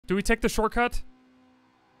Do we take the shortcut?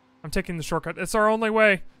 I'm taking the shortcut. It's our only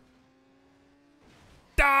way.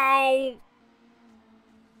 Ow!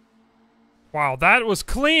 Wow, that was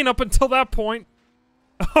clean up until that point.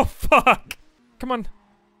 Oh, fuck. Come on.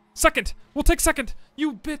 Second. We'll take second.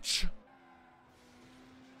 You bitch.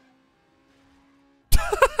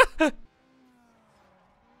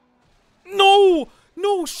 No!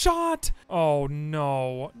 No shot! Oh,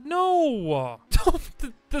 no. No!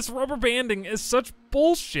 This rubber banding is such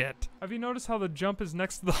bullshit. Have you noticed how the jump is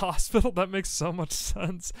next to the hospital? That makes so much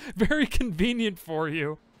sense. Very convenient for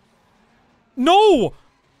you. No!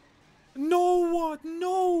 No!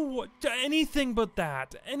 No! Anything but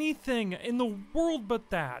that. Anything in the world but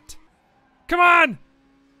that. Come on!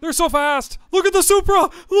 They're so fast! Look at the Supra!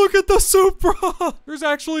 Look at the Supra! There's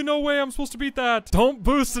actually no way I'm supposed to beat that. Don't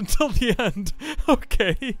boost until the end.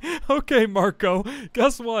 Okay. Okay, Marco.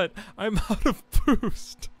 Guess what? I'm out of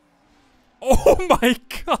boost. Oh my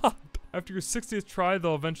god! After your 60th try,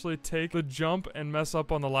 they'll eventually take the jump and mess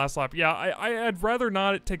up on the last lap. Yeah, I'd rather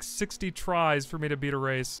not. It takes 60 tries for me to beat a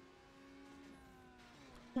race.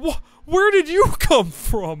 Where did you come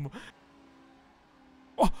from?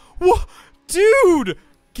 What? Dude!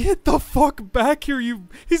 Get the fuck back here, you—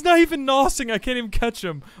 He's not even nosing, I can't even catch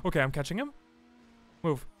him. Okay, I'm catching him.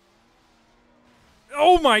 Move.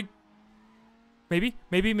 Oh my— Maybe.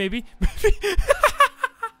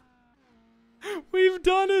 We've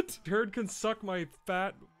done it! Jared can suck my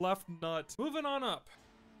fat left nut. Moving on up.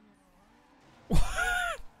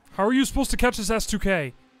 How are you supposed to catch this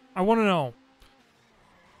S2K? I wanna know.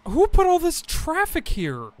 Who put all this traffic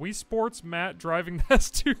here? Wii Sports Matt driving the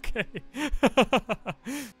S2K.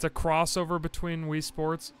 It's a crossover between Wii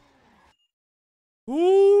Sports.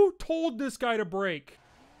 Who told this guy to brake?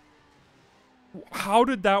 How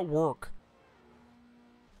did that work?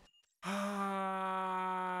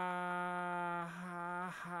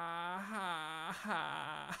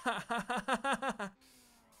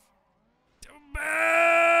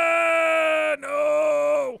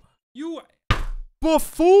 No! You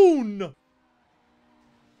buffoon!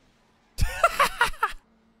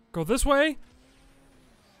 Go this way.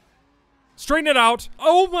 Straighten it out.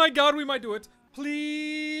 Oh my god, we might do it.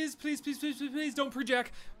 Please, please, please, please, please, please don't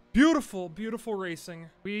project. Beautiful, beautiful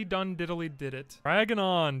racing. We done diddly did it. Dragging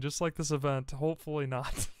on, just like this event. Hopefully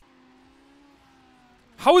not.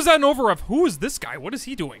 How is that an over-rev? Who is this guy? What is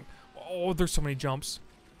he doing? Oh, there's so many jumps.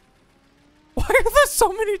 Why are there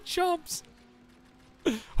so many jumps?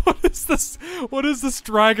 What is this? What is this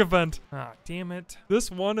drag event? Ah, damn it. This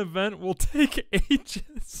one event will take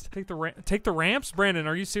ages. Take the ramps? Brandon,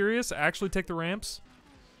 are you serious? Actually take the ramps?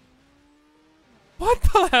 What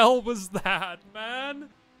the hell was that, man?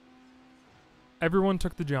 Everyone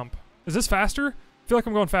took the jump. Is this faster? I feel like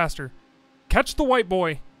I'm going faster. Catch the white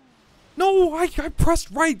boy. No, I pressed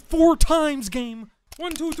right 4 times, game.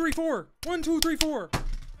 1, 2, 3, 4. 1, 2, 3, 4.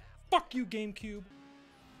 Fuck you, GameCube.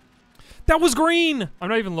 That was green! I'm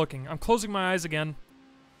not even looking. I'm closing my eyes again.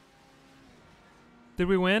 Did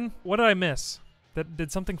we win? What did I miss?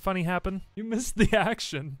 Did something funny happen? You missed the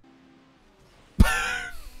action.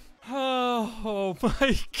 Oh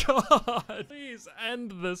my god. Please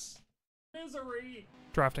end this misery.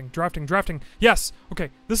 Drafting. Yes!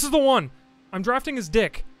 Okay, this is the one. I'm drafting his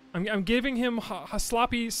dick. I'm giving him a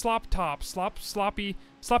sloppy top. Sloppy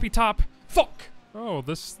top. Fuck! Oh,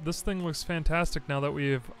 this thing looks fantastic now that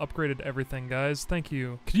we've upgraded everything, guys. Thank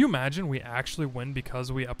you. Could you imagine we actually win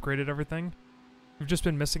because we upgraded everything? We've just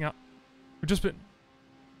been missing out. We've just been...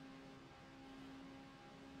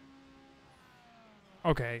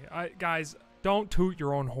 Okay, guys, don't toot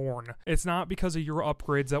your own horn. It's not because of your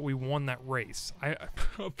upgrades that we won that race.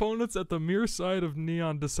 Opponents at the mere side of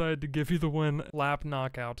Neon decided to give you the win. Lap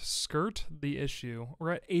knockout. Skirt the issue.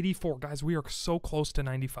 We're at 84. Guys, we are so close to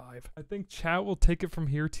 95. I think chat will take it from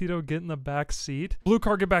here, Tito. Get in the back seat. Blue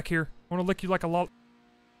car, get back here. I want to lick you like a lot.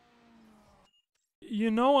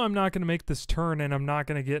 You know I'm not going to make this turn and I'm not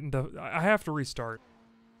going to get into... I have to restart.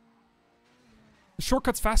 The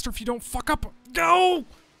shortcut's faster if you don't fuck up. Go!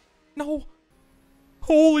 No!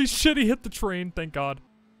 Holy shit, he hit the train, thank god.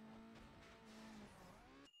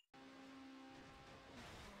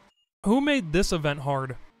 Who made this event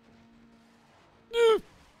hard?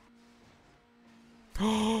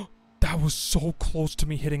 That was so close to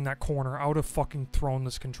me hitting that corner. I would have fucking thrown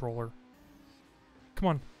this controller. Come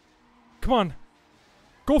on. Come on.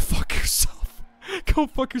 Go fuck yourself. Go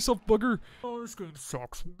fuck yourself, booger. Oh, this game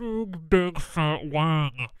sucks. Big fat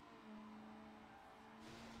wang.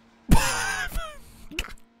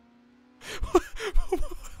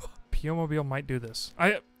 Pio-mobile might do this.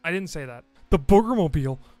 I didn't say that. The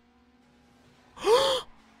booger-mobile.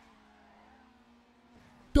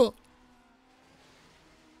 Duh.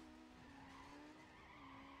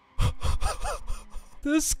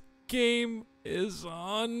 This game is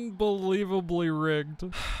unbelievably rigged.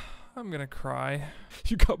 I'm gonna cry.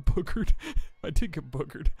 You got boogered. I did get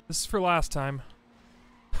boogered. This is for last time.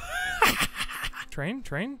 Train?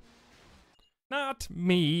 Train? Not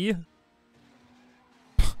me.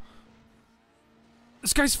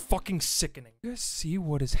 This guy's fucking sickening. You guys see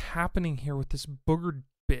what is happening here with this boogered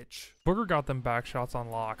bitch? Booger got them back shots on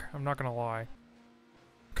lock. I'm not gonna lie.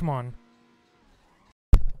 Come on.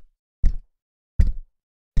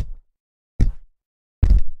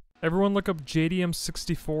 Everyone look up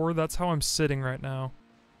JDM64. That's how I'm sitting right now.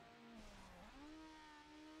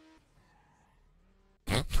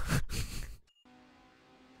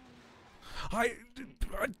 I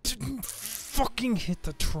didn't fucking hit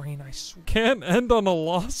the train, I swear. Can't end on a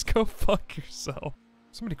loss, go fuck yourself.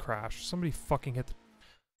 Somebody crashed. Somebody fucking hit the...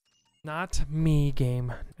 Not me,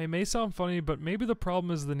 game. It may sound funny, but maybe the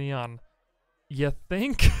problem is the neon. You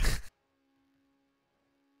think?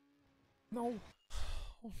 No.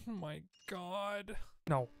 Oh my god.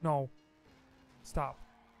 No, no. Stop.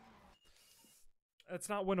 It's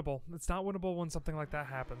not winnable. It's not winnable when something like that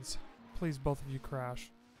happens. Please, both of you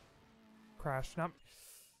crash. Crash. Not...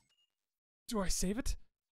 Do I save it?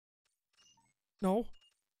 No.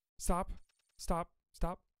 Stop. Stop.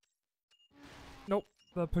 Stop. Nope.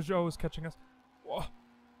 The Peugeot is catching us. Whoa.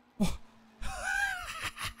 Whoa.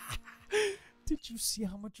 Did you see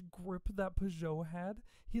how much grip that Peugeot had?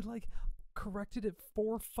 He like corrected it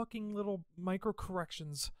 4 fucking little micro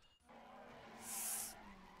corrections.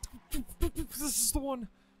 This is the one.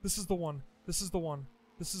 This is the one. This is the one.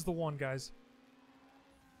 This is the one, guys.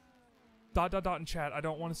 Dot dot dot in chat. I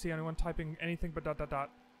don't want to see anyone typing anything but dot dot dot.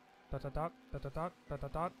 Dot dot dot dot dot dot dot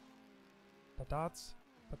dot dot. Dot dots.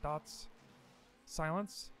 Dot dots.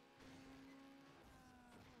 Silence.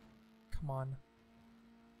 Come on.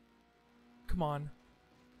 Come on.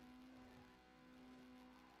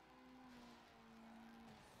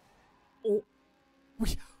 Oh,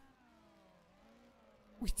 we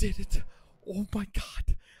did it. Oh my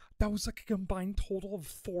god. That was like a combined total of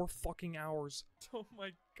 4 fucking hours. Oh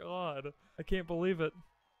my god. I can't believe it.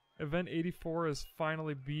 Event 84 is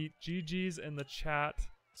finally beat. GG's in the chat.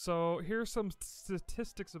 So here's some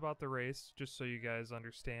statistics about the race, just so you guys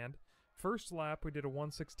understand. First lap we did a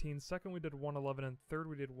 1:16, second we did 1:11, and third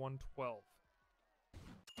we did 1:12.